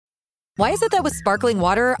Why is it that with sparkling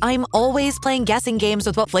water, I'm always playing guessing games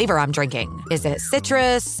with what flavor I'm drinking? Is it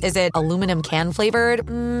citrus? Is it aluminum can flavored?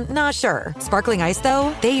 Not sure. Sparkling ice,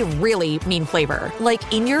 though, they really mean flavor. Like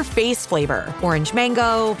in-your-face flavor. Orange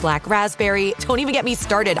mango, black raspberry. Don't even get me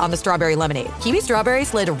started on the strawberry lemonade. Kiwi strawberry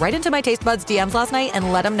slid right into my taste buds DMs last night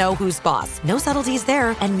and let them know who's boss. No subtleties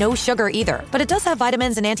there, and no sugar either. But it does have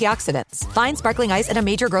vitamins and antioxidants. Find sparkling ice at a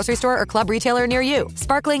major grocery store or club retailer near you.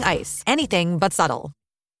 Sparkling ice. Anything but subtle.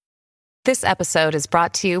 This episode is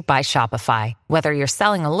brought to you by Shopify. Whether you're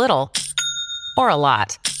selling a little or a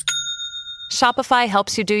lot, Shopify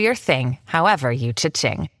helps you do your thing, however you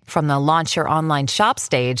cha-ching. From the launch your online shop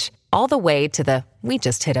stage, all the way to the we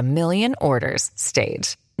just hit 1 million orders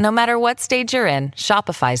stage. No matter what stage you're in,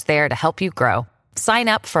 Shopify's there to help you grow. Sign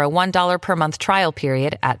up for a $1 per month trial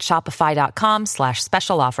period at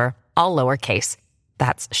shopify.com/special offer, all lowercase.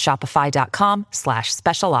 That's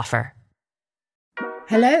shopify.com/special offer.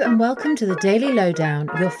 Hello and welcome to the Daily Lowdown,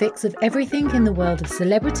 your fix of everything in the world of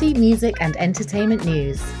celebrity, music and entertainment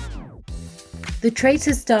news. The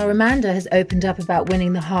Traitors star Amanda has opened up about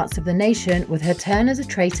winning the hearts of the nation with her turn as a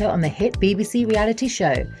traitor on the hit BBC reality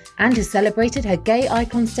show, and has celebrated her gay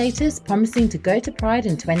icon status, promising to go to Pride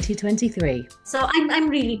in 2023. So I'm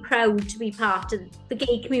really proud to be part of the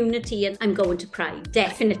gay community, and I'm going to Pride,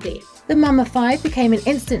 definitely. The Mum of Five became an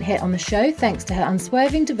instant hit on the show thanks to her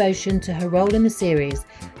unswerving devotion to her role in the series.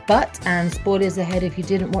 But, and spoilers ahead if you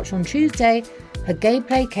didn't watch on Tuesday, her gay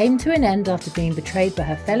play came to an end after being betrayed by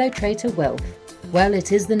her fellow traitor Wilf. Well,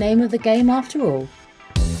 it is the name of the game after all.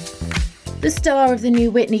 The star of the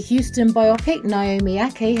new Whitney Houston biopic, Naomi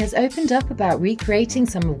Ackie, has opened up about recreating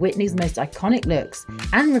some of Whitney's most iconic looks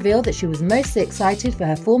and revealed that she was mostly excited for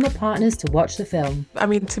her former partners to watch the film. I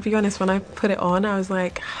mean, to be honest, when I put it on, I was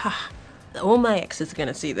like, all my exes are going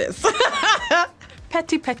to see this.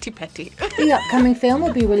 Petty, petty, petty. The upcoming film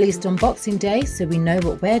will be released on Boxing Day, so we know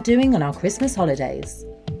what we're doing on our Christmas holidays.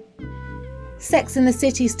 Sex and the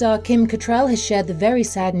City star Kim Cattrall has shared the very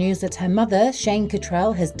sad news that her mother, Shane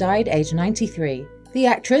Cattrall, has died aged 93. The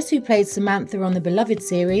actress, who played Samantha on the beloved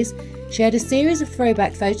series, shared a series of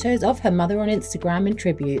throwback photos of her mother on Instagram in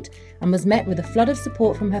tribute and was met with a flood of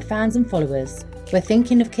support from her fans and followers. We're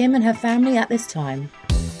thinking of Kim and her family at this time.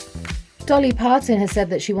 Dolly Parton has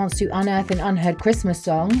said that she wants to unearth an unheard Christmas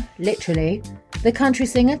song, literally. The country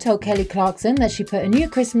singer told Kelly Clarkson that she put a new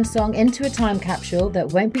Christmas song into a time capsule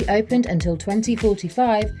that won't be opened until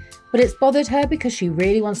 2045, but it's bothered her because she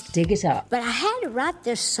really wants to dig it up. But I had to write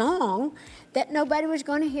this song that nobody was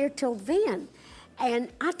going to hear till then. And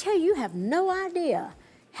I tell you have no idea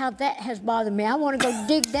how that has bothered me. I want to go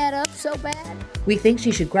dig that up so bad. We think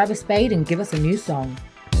she should grab a spade and give us a new song.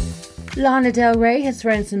 Lana Del Rey has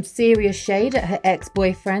thrown some serious shade at her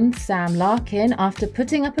ex-boyfriend Sam Larkin after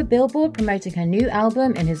putting up a billboard promoting her new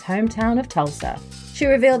album in his hometown of Tulsa. She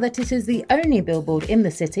revealed that it is the only billboard in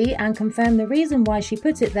the city and confirmed the reason why she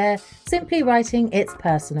put it there, simply writing, "It's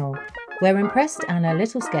personal." We're impressed and a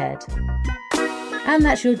little scared. And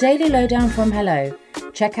that's your Daily Lowdown from Hello.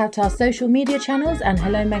 Check out our social media channels and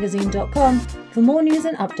hellomagazine.com for more news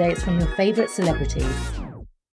and updates from your favourite celebrities.